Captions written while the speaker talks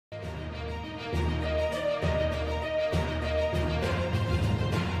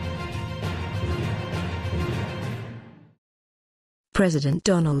President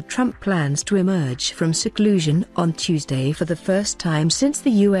Donald Trump plans to emerge from seclusion on Tuesday for the first time since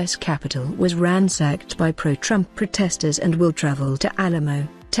the U.S. Capitol was ransacked by pro-Trump protesters and will travel to Alamo,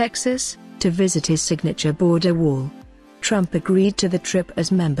 Texas, to visit his signature border wall. Trump agreed to the trip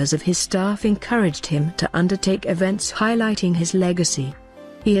as members of his staff encouraged him to undertake events highlighting his legacy.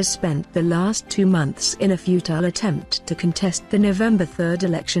 He has spent the last 2 months in a futile attempt to contest the November 3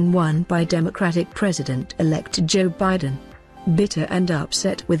 election won by Democratic President-elect Joe Biden. Bitter and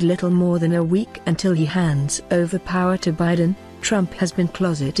upset with little more than a week until he hands over power to Biden, Trump has been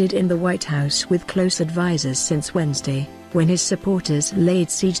closeted in the White House with close advisors since Wednesday, when his supporters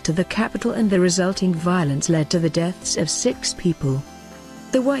laid siege to the Capitol and the resulting violence led to the deaths of 6 people.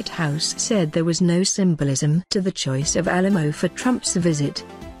 The White House said there was no symbolism to the choice of Alamo for Trump's visit.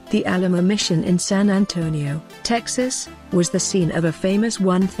 The Alamo mission in San Antonio, Texas, was the scene of a famous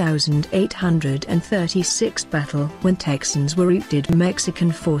 1836 battle when Texans were routed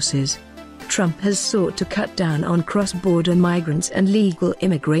Mexican forces. Trump has sought to cut down on cross-border migrants and legal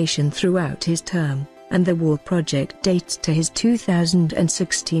immigration throughout his term, and the wall project dates to his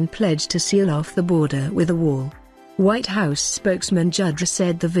 2016 pledge to seal off the border with a wall. White House spokesman Judge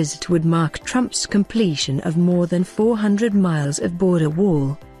said the visit would mark Trump's completion of more than 400 miles of border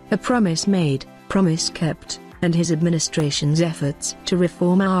wall, a promise made, promise kept, and his administration's efforts to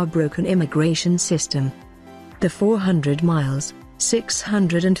reform our broken immigration system. The 400 miles,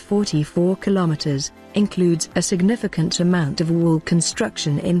 644 kilometers, includes a significant amount of wall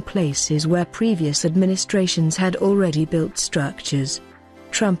construction in places where previous administrations had already built structures.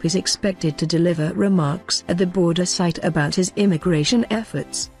 Trump is expected to deliver remarks at the border site about his immigration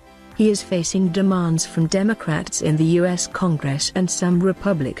efforts. He is facing demands from Democrats in the U.S. Congress and some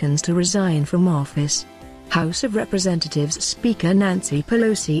Republicans to resign from office. House of Representatives Speaker Nancy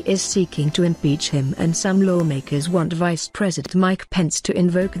Pelosi is seeking to impeach him, and some lawmakers want Vice President Mike Pence to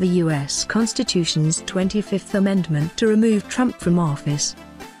invoke the U.S. Constitution's 25th Amendment to remove Trump from office.